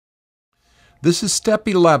This is step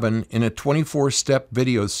 11 in a 24-step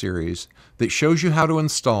video series that shows you how to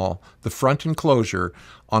install the front enclosure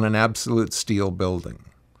on an absolute steel building.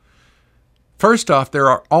 First off, there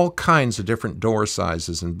are all kinds of different door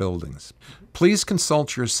sizes in buildings. Please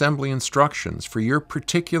consult your assembly instructions for your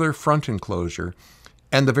particular front enclosure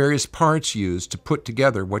and the various parts used to put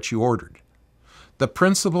together what you ordered. The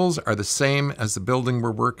principles are the same as the building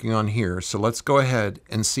we're working on here, so let's go ahead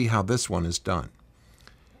and see how this one is done.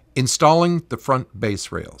 Installing the front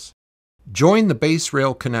base rails. Join the base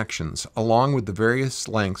rail connections along with the various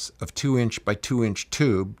lengths of 2-inch by 2-inch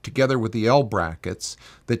tube together with the L brackets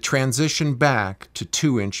that transition back to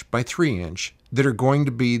 2-inch by 3-inch that are going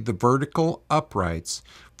to be the vertical uprights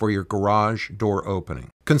for your garage door opening.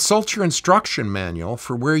 Consult your instruction manual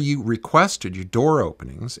for where you requested your door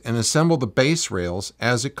openings and assemble the base rails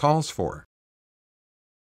as it calls for.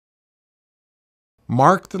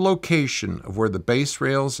 Mark the location of where the base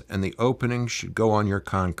rails and the openings should go on your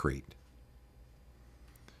concrete.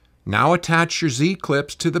 Now attach your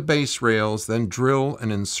Z-clips to the base rails, then drill and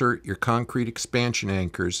insert your concrete expansion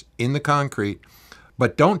anchors in the concrete,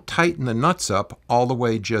 but don't tighten the nuts up all the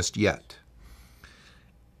way just yet.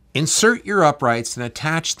 Insert your uprights and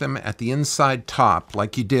attach them at the inside top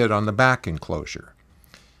like you did on the back enclosure.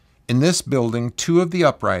 In this building, 2 of the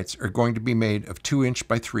uprights are going to be made of 2-inch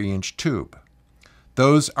by 3-inch tube.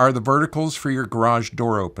 Those are the verticals for your garage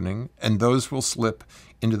door opening, and those will slip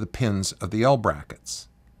into the pins of the L brackets.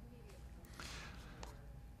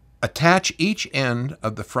 Attach each end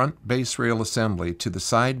of the front base rail assembly to the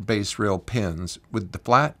side base rail pins with the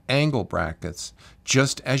flat angle brackets,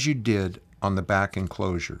 just as you did on the back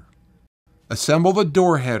enclosure. Assemble the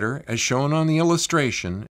door header as shown on the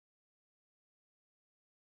illustration.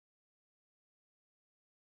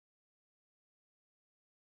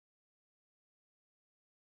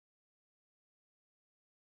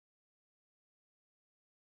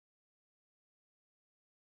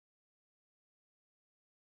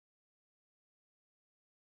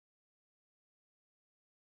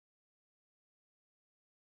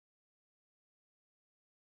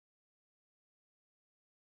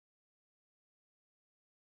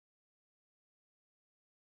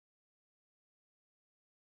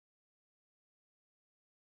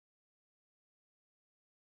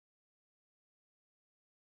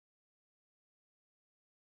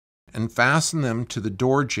 And fasten them to the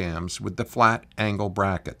door jambs with the flat angle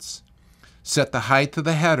brackets. Set the height of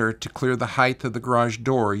the header to clear the height of the garage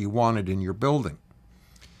door you wanted in your building.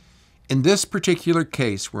 In this particular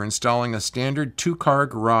case, we're installing a standard 2-car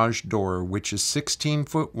garage door which is 16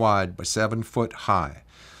 foot wide by 7 foot high.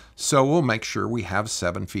 So we'll make sure we have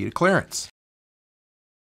 7 feet of clearance.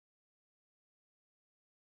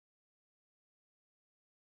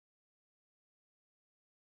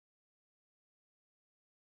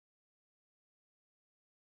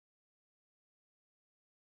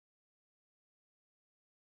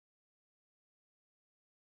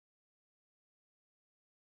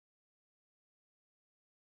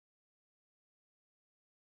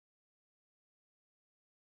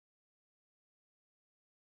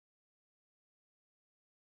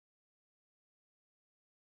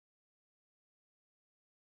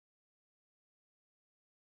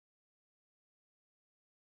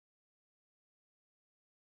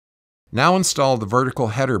 Now install the vertical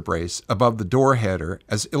header brace above the door header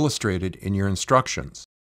as illustrated in your instructions.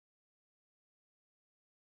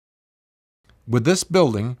 With this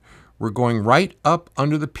building, we're going right up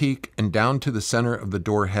under the peak and down to the center of the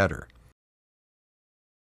door header.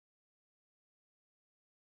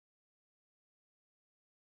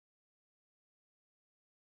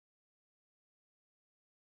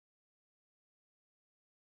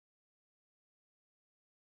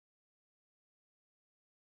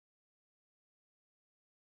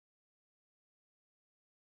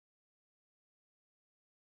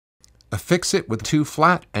 Affix it with 2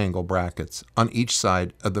 flat angle brackets on each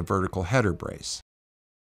side of the vertical header brace.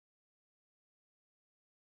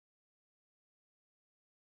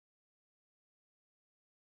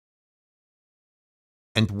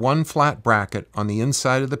 And 1 flat bracket on the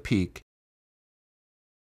inside of the peak